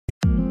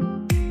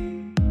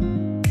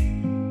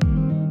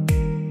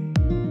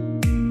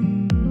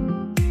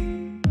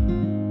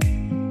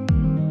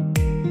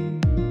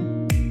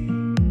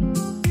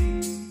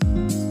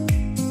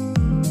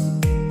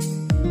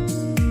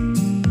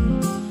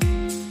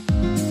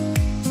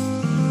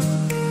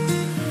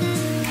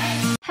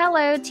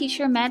Hello,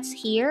 Teacher Metz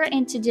here,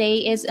 and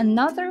today is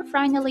another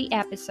finally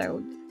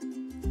episode.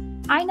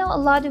 I know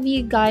a lot of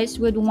you guys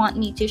would want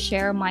me to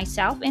share my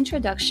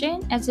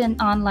self-introduction as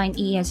an online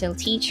ESL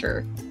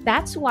teacher.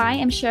 That's why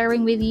I'm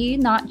sharing with you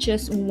not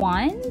just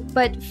one,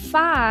 but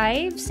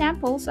 5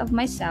 samples of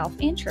my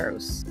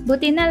self-intros.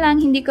 Buti na lang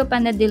hindi ko pa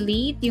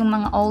na-delete yung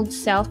mga old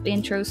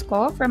self-intros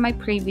ko from my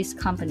previous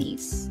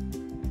companies.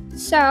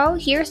 So,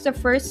 here's the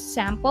first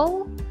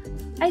sample.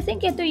 I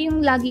think ito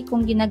yung lagi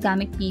kong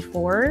ginagamit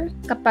before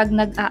kapag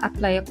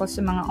nag-a-apply ako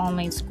sa mga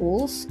online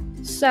schools.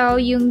 So,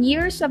 yung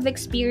years of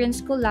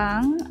experience ko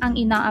lang ang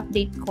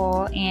ina-update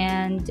ko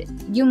and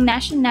yung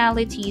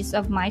nationalities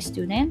of my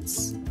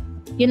students,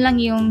 yun lang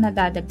yung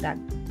nadadagdag.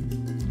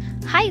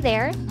 Hi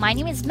there, my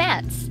name is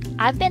Metz.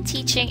 I've been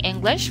teaching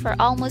English for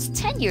almost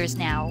 10 years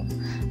now.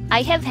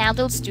 I have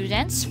handled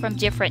students from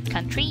different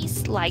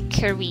countries like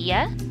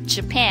Korea,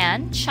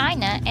 Japan,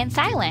 China, and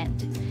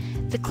Thailand.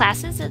 The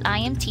classes that I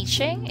am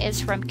teaching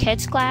is from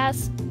kids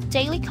class,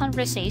 daily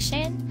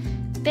conversation,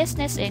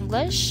 business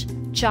English,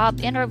 job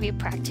interview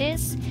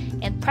practice,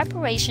 and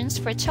preparations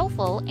for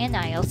TOEFL and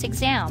IELTS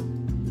exam.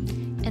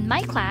 In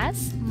my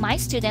class, my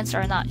students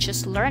are not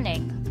just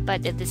learning,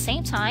 but at the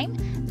same time,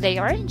 they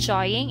are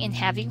enjoying and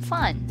having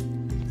fun.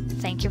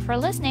 Thank you for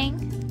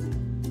listening.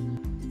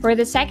 For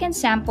the second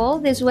sample,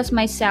 this was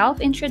my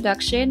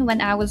self-introduction when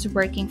I was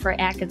working for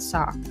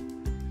ACADSOC.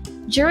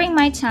 During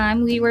my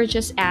time, we were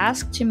just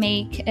asked to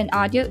make an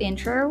audio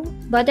intro,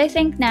 but I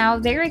think now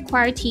they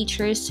require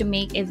teachers to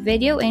make a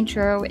video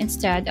intro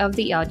instead of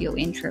the audio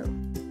intro.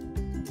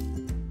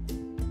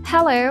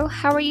 Hello,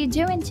 how are you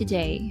doing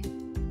today?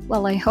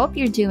 Well, I hope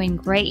you're doing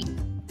great.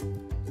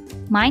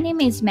 My name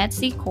is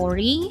Metzi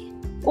Corey,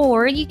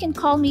 or you can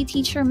call me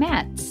Teacher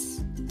Metz.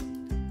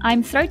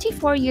 I'm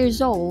 34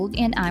 years old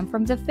and I'm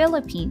from the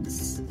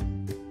Philippines.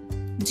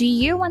 Do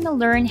you want to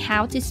learn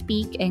how to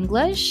speak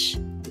English?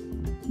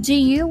 Do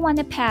you want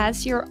to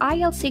pass your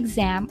IELTS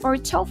exam or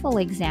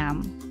TOEFL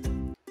exam?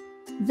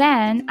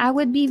 Then I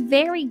would be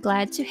very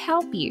glad to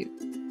help you.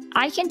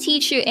 I can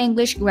teach you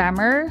English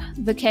grammar,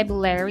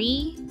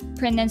 vocabulary,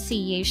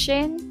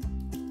 pronunciation,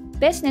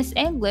 business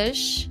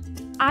English,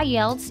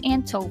 IELTS,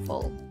 and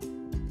TOEFL.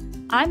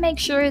 I make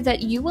sure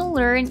that you will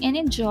learn and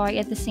enjoy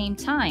at the same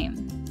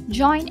time.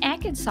 Join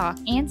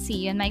ACADSOC and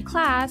see you in my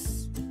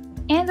class.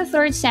 And the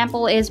third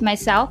sample is my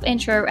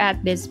self-intro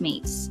at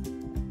BizMates.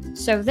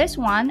 So this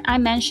one, I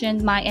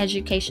mentioned my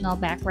educational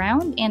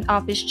background and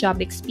office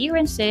job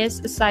experiences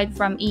aside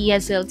from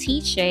ESL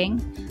teaching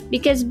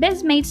because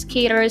BizMates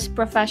caters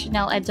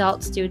professional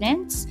adult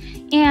students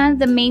and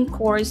the main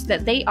course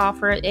that they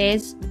offer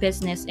is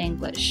Business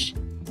English.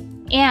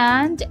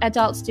 And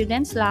adult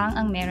students lang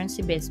ang meron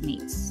si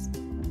BizMates.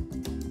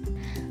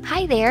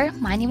 Hi there,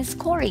 my name is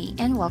Corey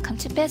and welcome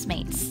to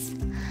BizMates.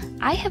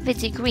 I have a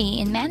degree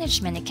in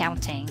management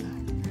accounting.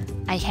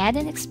 I had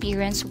an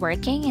experience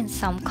working in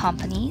some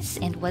companies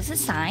and was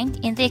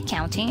assigned in the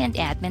accounting and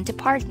admin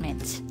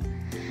department.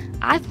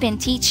 I've been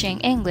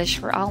teaching English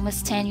for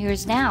almost 10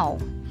 years now.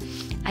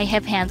 I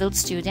have handled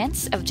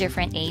students of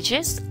different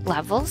ages,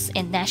 levels,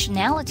 and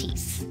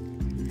nationalities.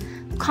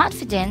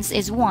 Confidence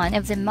is one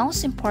of the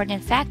most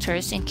important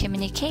factors in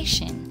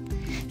communication,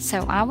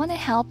 so I want to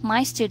help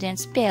my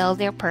students build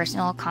their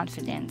personal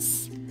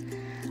confidence.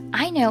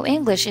 I know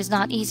English is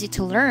not easy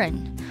to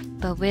learn,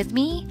 but with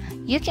me,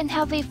 you can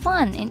have a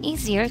fun and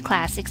easier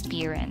class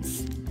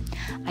experience.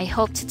 I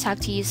hope to talk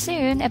to you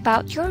soon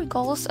about your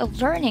goals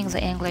of learning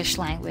the English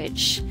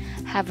language.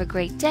 Have a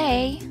great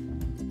day!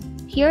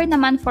 Here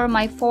naman for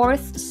my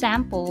fourth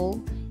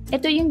sample,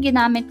 ito yung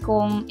ginamit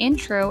kong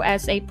intro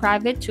as a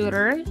private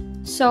tutor.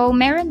 So,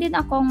 meron din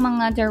akong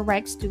mga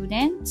direct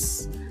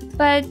students,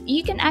 but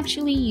you can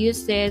actually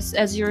use this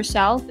as your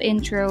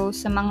self-intro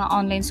sa mga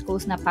online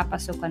schools na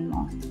papasukan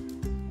mo.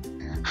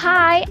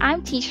 Hi,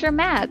 I'm Teacher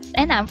Metz,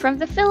 and I'm from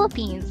the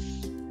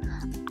Philippines.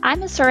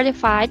 I'm a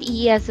certified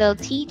ESL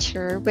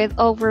teacher with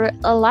over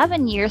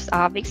 11 years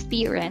of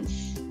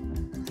experience.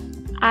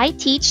 I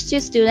teach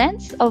to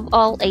students of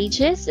all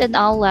ages and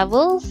all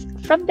levels,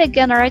 from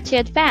beginner to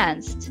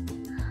advanced.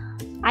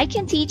 I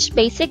can teach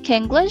basic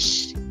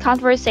English,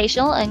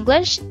 conversational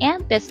English,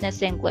 and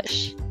business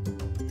English.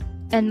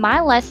 In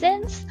my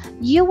lessons,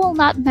 you will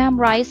not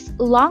memorize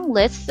long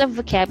lists of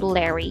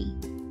vocabulary.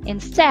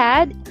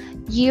 Instead,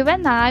 you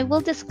and I will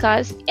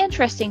discuss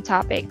interesting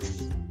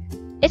topics.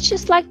 It's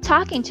just like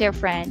talking to a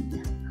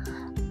friend.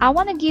 I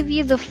want to give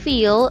you the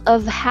feel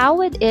of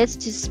how it is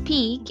to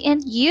speak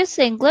and use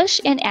English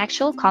in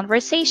actual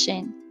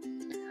conversation.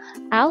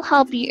 I'll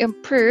help you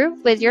improve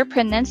with your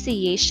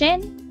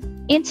pronunciation,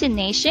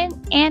 intonation,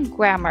 and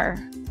grammar.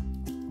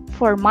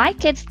 For my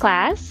kids'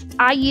 class,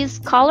 I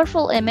use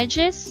colorful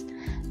images,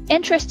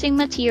 interesting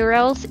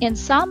materials, and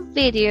some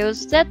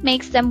videos that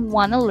makes them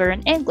want to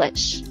learn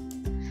English.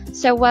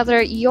 So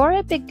whether you're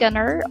a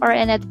beginner or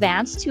an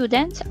advanced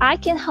student, I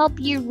can help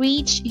you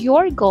reach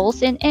your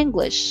goals in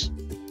English.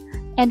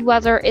 And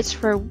whether it's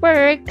for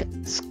work,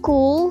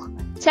 school,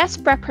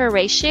 test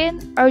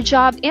preparation, or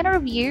job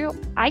interview,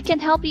 I can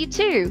help you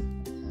too.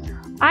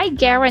 I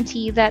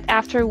guarantee that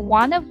after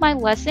one of my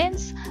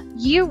lessons,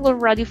 you will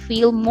already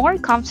feel more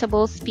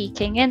comfortable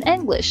speaking in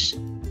English.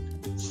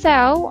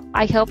 So,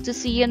 I hope to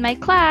see you in my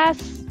class.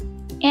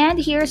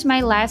 And here's my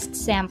last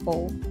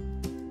sample.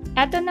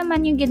 Ito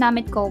naman yung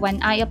ginamit ko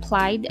when I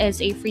applied as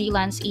a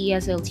freelance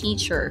ESL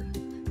teacher.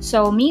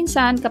 So,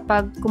 minsan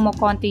kapag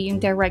kumukonti yung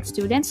direct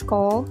students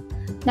ko,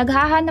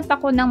 naghahanap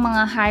ako ng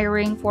mga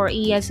hiring for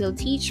ESL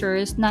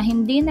teachers na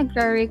hindi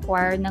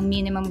nagre-require ng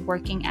minimum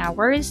working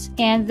hours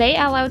and they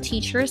allow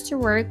teachers to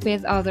work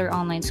with other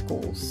online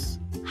schools.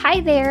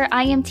 Hi there,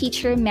 I am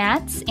teacher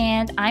Metz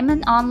and I'm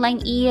an online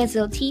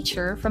ESL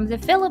teacher from the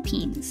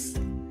Philippines.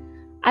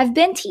 I've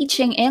been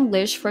teaching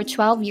English for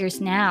 12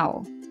 years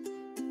now.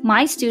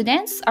 My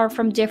students are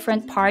from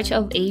different parts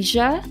of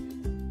Asia,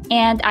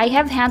 and I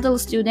have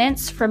handled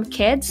students from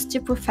kids to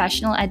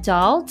professional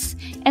adults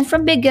and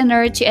from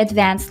beginner to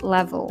advanced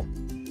level.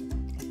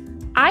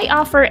 I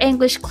offer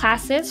English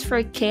classes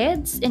for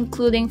kids,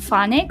 including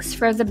phonics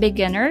for the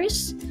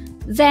beginners.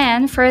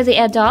 Then, for the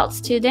adult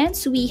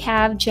students, we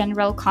have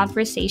general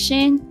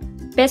conversation,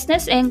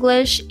 business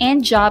English,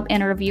 and job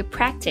interview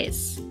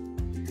practice.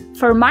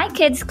 For my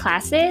kids'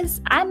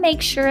 classes, I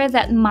make sure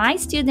that my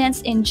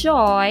students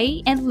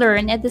enjoy and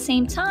learn at the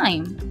same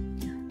time.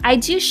 I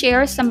do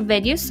share some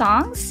video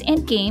songs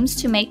and games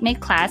to make my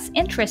class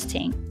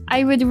interesting.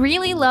 I would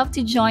really love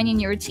to join in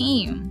your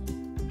team.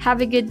 Have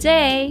a good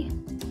day!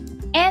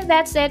 And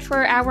that's it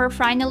for our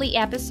finally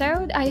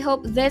episode. I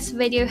hope this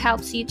video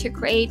helps you to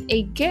create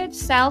a good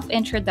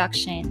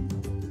self-introduction.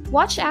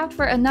 Watch out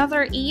for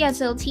another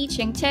ESL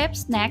teaching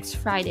tips next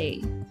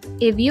Friday.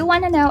 If you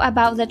want to know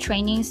about the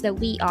trainings that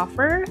we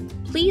offer,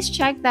 please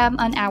check them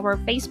on our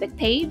Facebook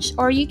page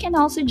or you can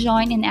also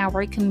join in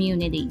our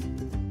community.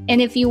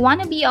 And if you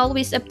want to be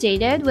always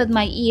updated with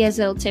my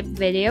ESL tip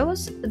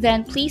videos,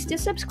 then please do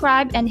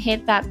subscribe and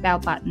hit that bell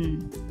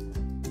button.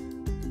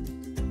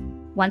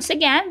 Once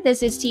again,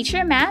 this is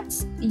Teacher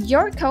Metz,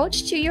 your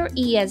coach to your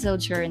ESL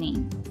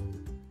journey.